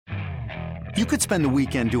You could spend the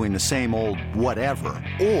weekend doing the same old whatever,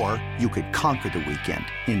 or you could conquer the weekend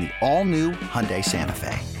in the all-new Hyundai Santa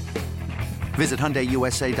Fe. Visit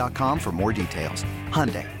HyundaiUSA.com for more details.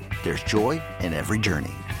 Hyundai, there's joy in every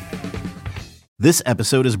journey. This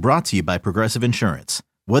episode is brought to you by Progressive Insurance.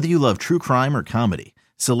 Whether you love true crime or comedy,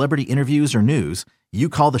 celebrity interviews or news, you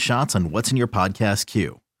call the shots on what's in your podcast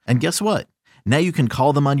queue. And guess what? Now you can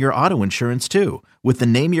call them on your auto insurance too with the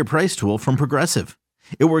Name Your Price tool from Progressive.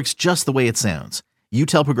 It works just the way it sounds. You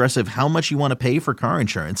tell Progressive how much you want to pay for car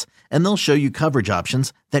insurance, and they'll show you coverage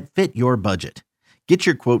options that fit your budget. Get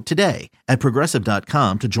your quote today at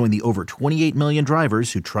Progressive.com to join the over 28 million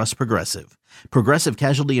drivers who trust Progressive. Progressive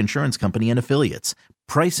Casualty Insurance Company and Affiliates.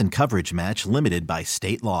 Price and coverage match limited by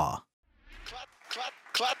state law.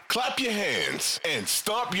 Clap your hands and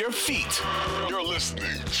stomp your feet. You're listening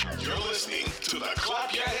to the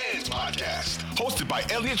Clap Your Hands podcast, hosted by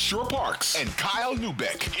Elliot Shore-Parks and Kyle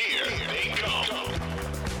Newbeck. Here they go.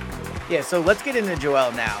 Yeah, so let's get into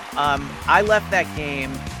Joel now. I left that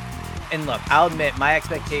game, and look, I'll admit my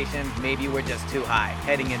expectations maybe were just too high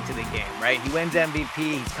heading into the game, right? He wins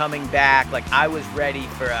MVP, he's coming back. Like, I was ready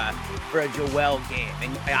for a Joel game,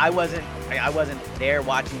 and I wasn't there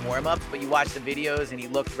watching warmups, but you watch the videos and he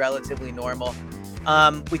looked relatively normal.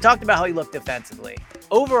 We talked about how he looked defensively.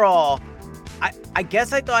 Overall, I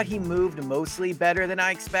guess I thought he moved mostly better than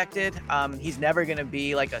I expected. He's never going to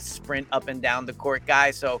be like a sprint up and down the court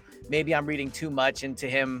guy, so maybe I'm reading too much into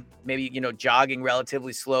him, maybe, jogging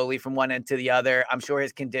relatively slowly from one end to the other. I'm sure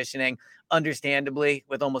his conditioning, understandably,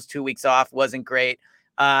 with almost 2 weeks off, wasn't great.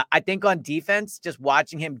 I think on defense, just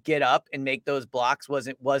watching him get up and make those blocks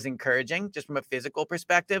was encouraging, just from a physical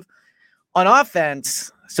perspective. On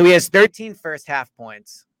offense, so he has 13 first half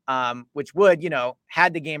points, which would,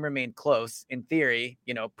 had the game remained close, in theory,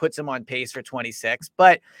 puts him on pace for 26.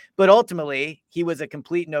 But ultimately, he was a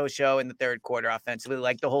complete no-show in the third quarter offensively,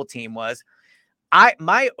 like the whole team was.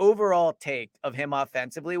 My overall take of him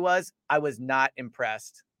offensively was I was not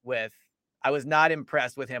impressed with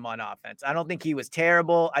him on offense. I don't think he was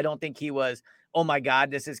terrible. I don't think he was, oh my God,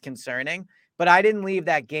 this is concerning. But I didn't leave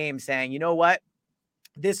that game saying, you know what?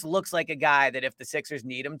 This looks like a guy that if the Sixers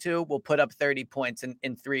need him to, will put up 30 points in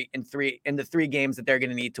the three games that they're going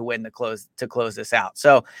to need to win to close this out.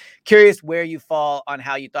 So curious where you fall on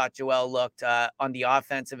how you thought Joel looked on the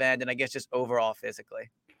offensive end, and I guess just overall physically.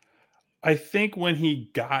 I think when he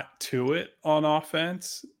got to it on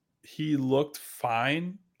offense, he looked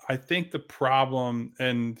fine. I think the problem,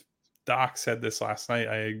 and Doc said this last night,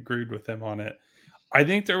 I agreed with him on it. I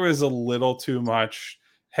think there was a little too much,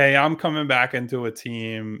 hey, I'm coming back into a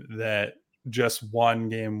team that just won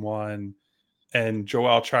game one, and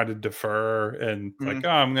Joel tried to defer and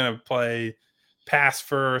I'm going to play pass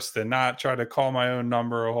first and not try to call my own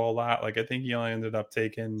number a whole lot. Like, I think he only ended up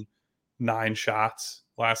taking 9 shots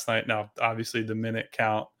last night. Now, obviously the minute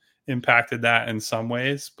count impacted that in some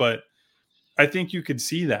ways, but I think you could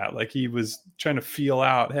see that. Like, he was trying to feel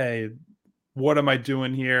out, hey, what am I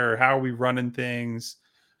doing here? How are we running things?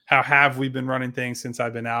 How have we been running things since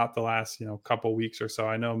I've been out the last, couple weeks or so?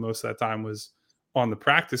 I know most of that time was on the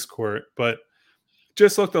practice court, but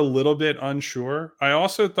just looked a little bit unsure. I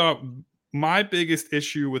also thought my biggest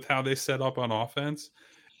issue with how they set up on offense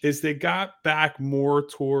is they got back more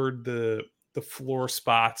toward the floor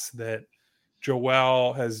spots that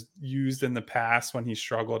Joel has used in the past when he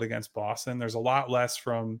struggled against Boston. There's a lot less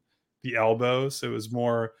from the elbows. It was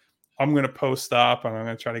more, I'm going to post up and I'm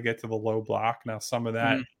going to try to get to the low block. Now, some of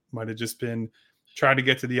that might have just been try to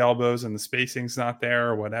get to the elbows and the spacing's not there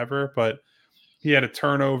or whatever, but he had a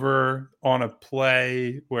turnover on a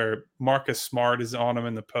play where Marcus Smart is on him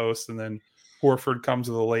in the post, and then Horford comes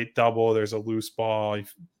with a late double. There's a loose ball. He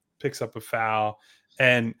picks up a foul,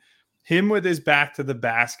 and him with his back to the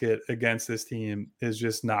basket against this team is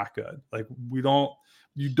just not good. Like, you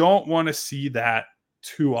don't want to see that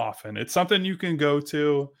too often. It's something you can go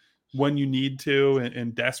to when you need to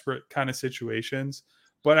in desperate kind of situations.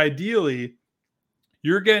 But ideally,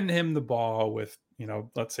 you're getting him the ball with,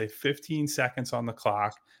 let's say 15 seconds on the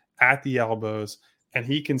clock at the elbows, and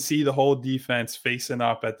he can see the whole defense facing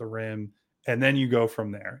up at the rim, and then you go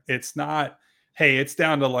from there. It's not, hey, it's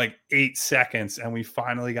down to like 8 seconds and we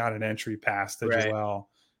finally got an entry pass to Joel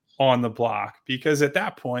on the block, because at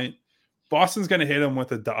that point, Boston's going to hit him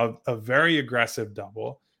with a very aggressive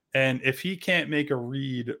double. And if he can't make a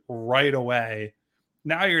read right away,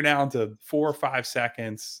 now you're down to 4 or 5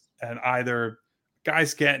 seconds, and either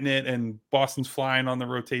guy's getting it and Boston's flying on the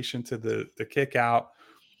rotation to the kick out,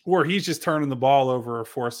 or he's just turning the ball over or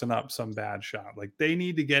forcing up some bad shot. Like, they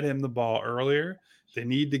need to get him the ball earlier They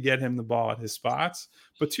need to get him the ball at his spots.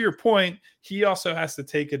 But to your point, he also has to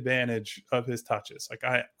take advantage of his touches.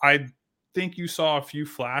 Like I think you saw a few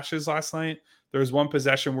flashes last night. There was one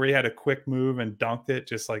possession where he had a quick move and dunked it,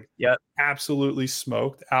 just like absolutely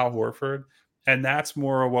smoked Al Horford. And that's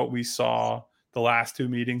more of what we saw the last two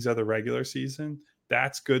meetings of the regular season.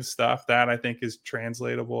 That's good stuff. That I think is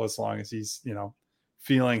translatable as long as he's,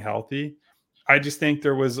 feeling healthy. I just think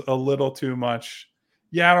there was a little too much.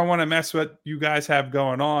 Yeah, I don't want to mess what you guys have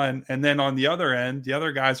going on. And then on the other end, the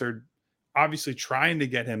other guys are obviously trying to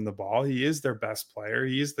get him the ball. He is their best player.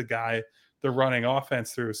 He is the guy they're running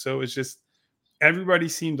offense through. So it's just everybody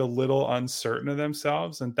seemed a little uncertain of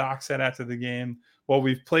themselves. And Doc said after the game, well,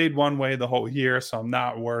 we've played one way the whole year, so I'm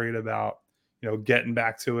not worried about, getting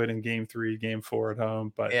back to it in game 3, game 4 at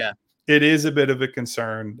home. But it is a bit of a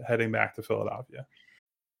concern heading back to Philadelphia.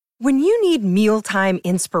 When you need mealtime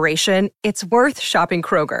inspiration, it's worth shopping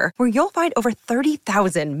Kroger, where you'll find over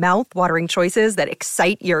 30,000 mouthwatering choices that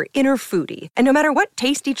excite your inner foodie. And no matter what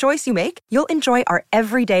tasty choice you make, you'll enjoy our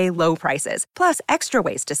everyday low prices, plus extra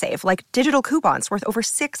ways to save, like digital coupons worth over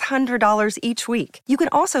 $600 each week. You can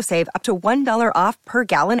also save up to $1 off per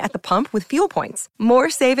gallon at the pump with fuel points.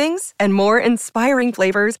 More savings and more inspiring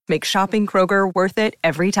flavors make shopping Kroger worth it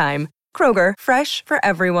every time. Kroger, fresh for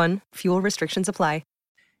everyone. Fuel restrictions apply.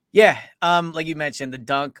 Yeah, like you mentioned, the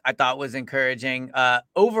dunk I thought was encouraging.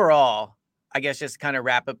 Overall, I guess just kind of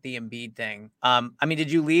wrap up the Embiid thing.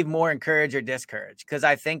 Did you leave more encouraged or discouraged? Because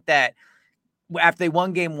I think that after they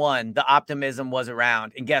won game 1, the optimism was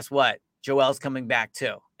around. And guess what? Joel's coming back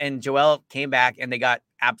too. And Joel came back and they got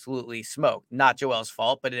absolutely smoked. Not Joel's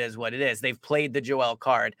fault, but it is what it is. They've played the Joel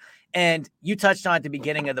card. And you touched on at the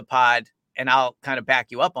beginning of the pod, and I'll kind of back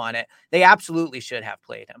you up on it. They absolutely should have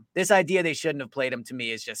played him. This idea they shouldn't have played him, to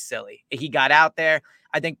me, is just silly. He got out there.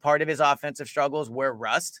 I think part of his offensive struggles were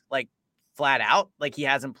rust, like flat out, like he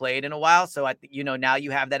hasn't played in a while. So, now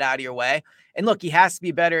you have that out of your way. And look, he has to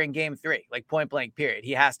be better in game 3, like point blank period.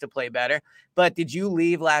 He has to play better. But did you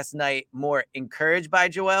leave last night more encouraged by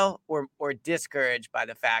Joel or discouraged by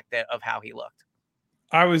the fact of how he looked?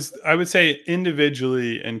 I would say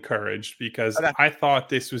individually encouraged, because I thought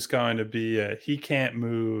this was going to be he can't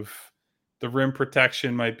move. The rim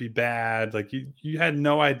protection might be bad. Like you had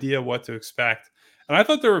no idea what to expect. And I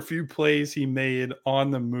thought there were a few plays he made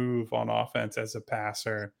on the move on offense as a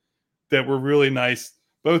passer that were really nice,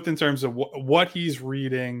 both in terms of what he's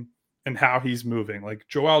reading and how he's moving. Like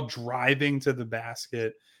Joel driving to the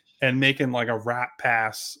basket and making like a wrap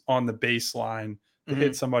pass on the baseline to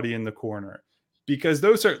hit somebody in the corner. Because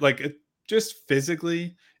those are like, just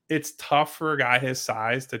physically, it's tough for a guy his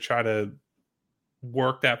size to try to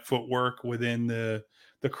work that footwork within the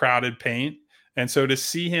crowded paint. And so to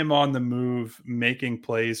see him on the move, making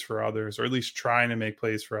plays for others, or at least trying to make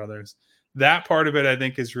plays for others, that part of it, I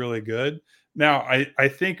think, is really good. Now, I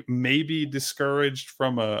think maybe discouraged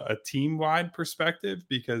from a team-wide perspective,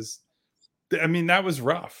 because that was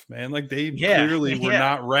rough, man. Like they clearly were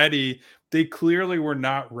not ready. They clearly were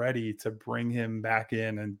not ready to bring him back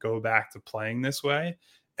in and go back to playing this way.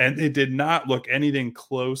 And it did not look anything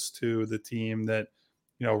close to the team that,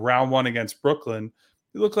 round 1 against Brooklyn,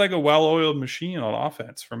 it looked like a well-oiled machine on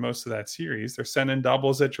offense for most of that series. They're sending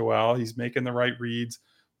doubles at Joel. He's making the right reads,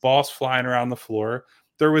 balls flying around the floor.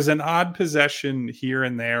 There was an odd possession here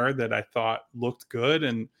and there that I thought looked good.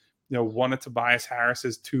 And, one of Tobias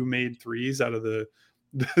Harris's 2 made threes out of the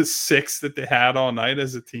 6 that they had all night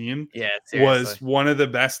as a team was one of the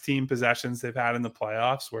best team possessions they've had in the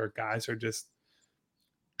playoffs, where guys are just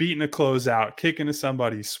beating a closeout, kicking to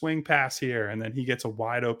somebody, swing pass here, and then he gets a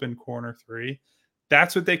wide open corner 3.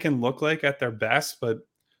 That's what they can look like at their best, but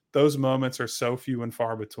those moments are so few and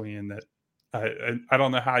far between that I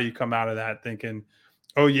don't know how you come out of that thinking,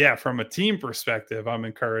 oh yeah, from a team perspective, I'm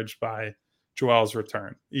encouraged by Joel's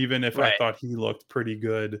return, even if I thought he looked pretty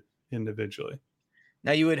good individually.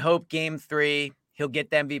 Now, you would hope game 3, he'll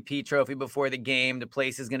get the MVP trophy before the game. The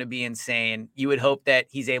place is going to be insane. You would hope that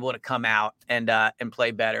he's able to come out and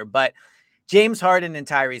play better. But James Harden and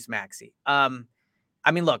Tyrese Maxey.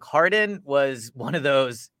 Look, Harden was one of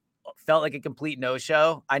those, felt like a complete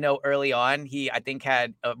no-show. I know early on, I think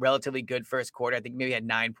had a relatively good first quarter. I think maybe had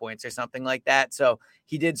 9 points or something like that. So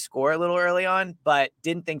he did score a little early on, but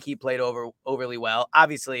didn't think he played overly well.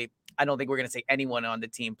 Obviously, I don't think we're going to say anyone on the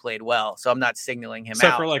team played well. So I'm not signaling him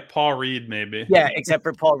except out. For like Paul Reed, maybe. Yeah, except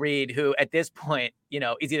for Paul Reed, who at this point,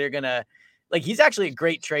 is either going to, like, he's actually a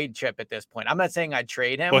great trade chip at this point. I'm not saying I'd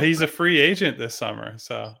trade him. Well, he's a free agent this summer,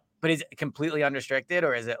 so. But is it completely unrestricted,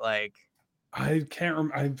 or is it like? I can't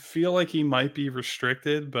remember. I feel like he might be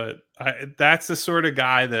restricted, but that's the sort of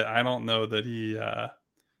guy that I don't know that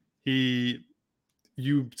he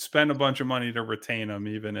you spend a bunch of money to retain him,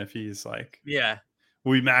 even if he's like, Yeah.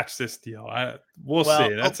 we match this deal. We'll Well,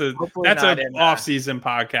 see. That's a hopefully off-season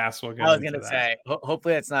podcast. We'll get I was into gonna that. say,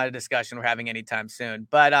 hopefully that's not a discussion we're having anytime soon.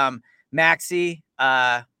 But Maxey,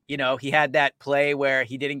 he had that play where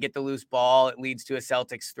he didn't get the loose ball. It leads to a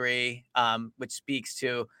Celtics 3, which speaks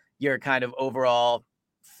to your kind of overall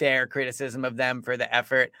fair criticism of them for the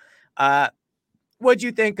effort. What'd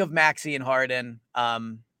you think of Maxey and Harden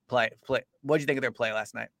play? What'd you think of their play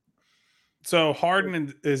last night? So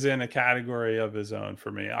Harden is in a category of his own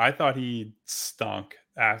for me. I thought he stunk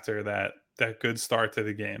after that good start to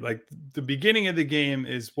the game. Like the beginning of the game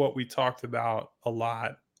is what we talked about a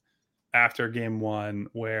lot after game 1,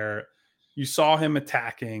 where you saw him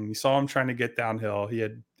attacking, you saw him trying to get downhill. He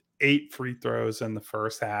had 8 free throws in the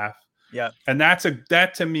first half. Yeah. And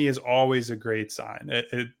that to me is always a great sign.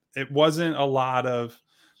 It wasn't a lot of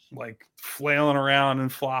like flailing around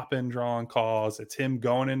and flopping, drawing calls. It's him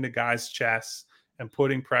going into guys' chests and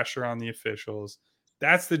putting pressure on the officials.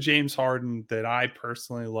 That's the James Harden that I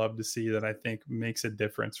personally love to see, that I think makes a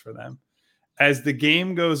difference for them. As the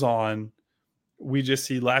game goes on, we just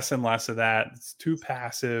see less and less of that. It's too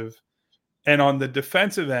passive. And on the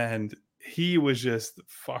defensive end, he was just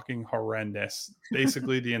fucking horrendous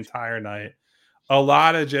basically the entire night. A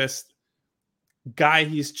lot of just guy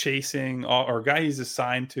he's chasing or guy he's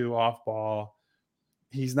assigned to off ball,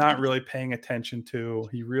 he's not really paying attention to.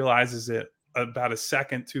 He realizes it about a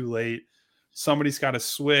second too late. Somebody's got to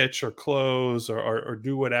switch or close or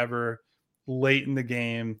do whatever late in the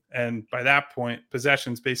game. And by that point,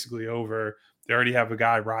 possession's basically over. They already have a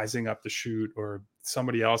guy rising up to shoot, or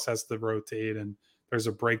somebody else has to rotate and there's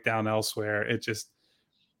a breakdown elsewhere. It just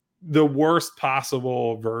the worst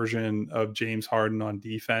possible version of James Harden on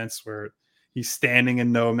defense, where he's standing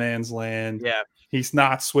in no man's land. Yeah. He's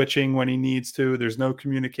not switching when he needs to. There's no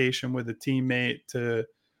communication with a teammate to,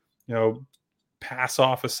 pass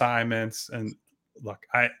off assignments. And look,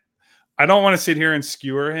 I don't want to sit here and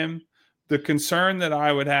skewer him. The concern that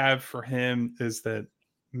I would have for him is that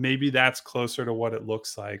maybe that's closer to what it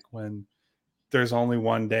looks like when there's only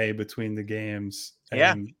one day between the games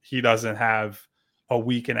and he doesn't have a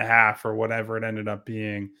week and a half or whatever it ended up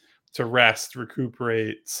being to rest,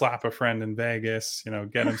 recuperate, slap a friend in Vegas,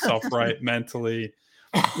 get himself right mentally.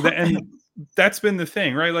 And that's been the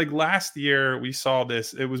thing, right? Like last year we saw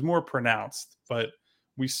this, it was more pronounced, but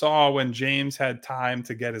we saw when James had time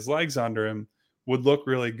to get his legs under him, would look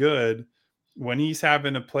really good. When he's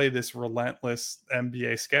having to play this relentless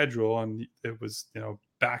NBA schedule, and it was,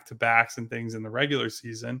 back-to-backs and things in the regular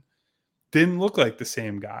season, didn't look like the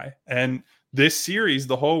same guy. And this series,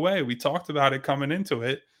 the whole way, we talked about it coming into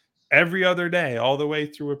it, every other day, all the way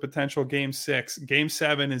through a potential game 6. Game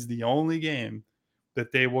 7 is the only game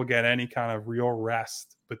that they will get any kind of real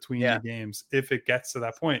rest between the games if it gets to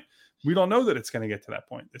that point. We don't know that it's going to get to that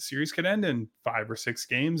point. The series could end in 5 or 6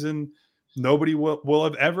 games, and nobody will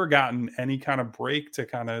have ever gotten any kind of break to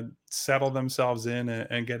kind of settle themselves in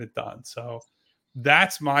and get it done. So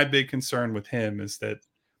that's my big concern with him, is that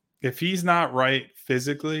if he's not right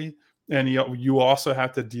physically, and you also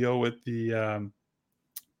have to deal with the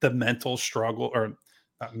mental struggle, or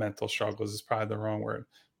not mental struggles is probably the wrong word,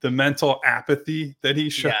 the mental apathy that he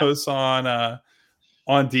shows on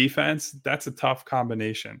defense, that's a tough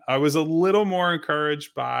combination. I was a little more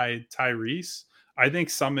encouraged by Tyrese. I think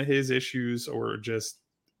some of his issues were just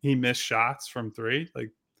he missed shots from 3.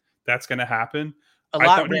 Like that's going to happen. A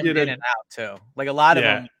lot rimmed in and out too. Like a lot of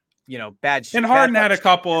them, bad. And Harden had a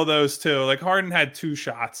couple of those too. Like Harden had 2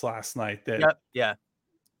 shots last night that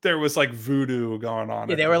there was like voodoo going on.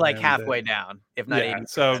 Yeah, they were like halfway down, if not 80%.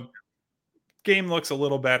 So game looks a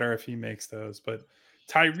little better if he makes those. But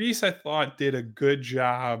Tyrese, I thought, did a good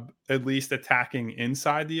job at least attacking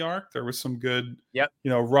inside the arc. There was some good,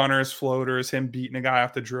 runners, floaters, him beating a guy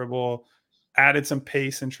off the dribble, added some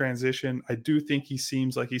pace and transition. I do think he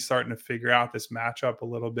seems like he's starting to figure out this matchup a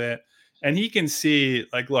little bit. And he can see,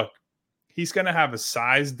 like, look, he's going to have a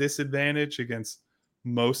size disadvantage against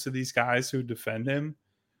most of these guys who defend him.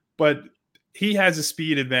 But he has a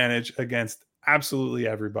speed advantage against absolutely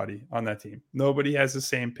everybody on that team. Nobody has the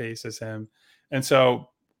same pace as him. And so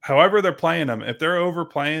however they're playing him, if they're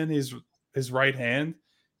overplaying his right hand,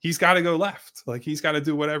 he's got to go left. Like he's got to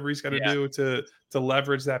do whatever he's got to do to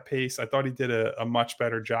leverage that pace. I thought he did a much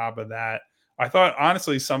better job of that. I thought,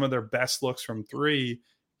 honestly, some of their best looks from 3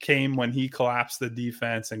 came when he collapsed the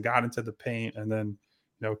defense and got into the paint and then,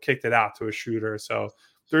 kicked it out to a shooter. So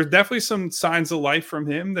there's definitely some signs of life from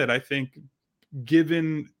him that I think,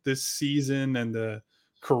 given this season and the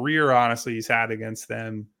career, honestly, he's had against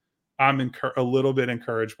them, I'm a little bit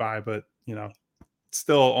encouraged by, but,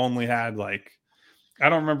 still only had like I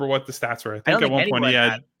don't remember what the stats were. I I think don't at one think point he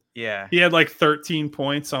anyone had Yeah. he had like 13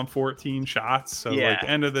 points on 14 shots. So Yeah. like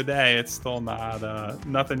end of the day, it's still not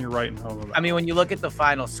nothing you're writing home about. I mean, when you look at the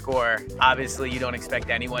final score, obviously you don't expect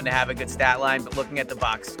anyone to have a good stat line, but looking at the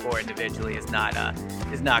box score individually is not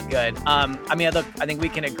good. I mean, look, I think we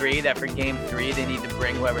can agree that for Game 3, they need to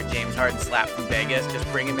bring whoever James Harden slapped from Vegas,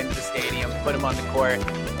 just bring him into the stadium, put him on the court,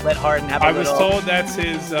 let Harden have a little. I was told that's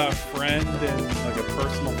his friend and like a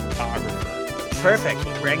personal photographer. Perfect.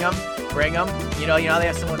 Bring him. You know they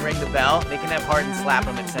have someone ring the bell. They can have Harden slap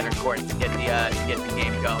him at center court to get the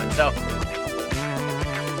game going. So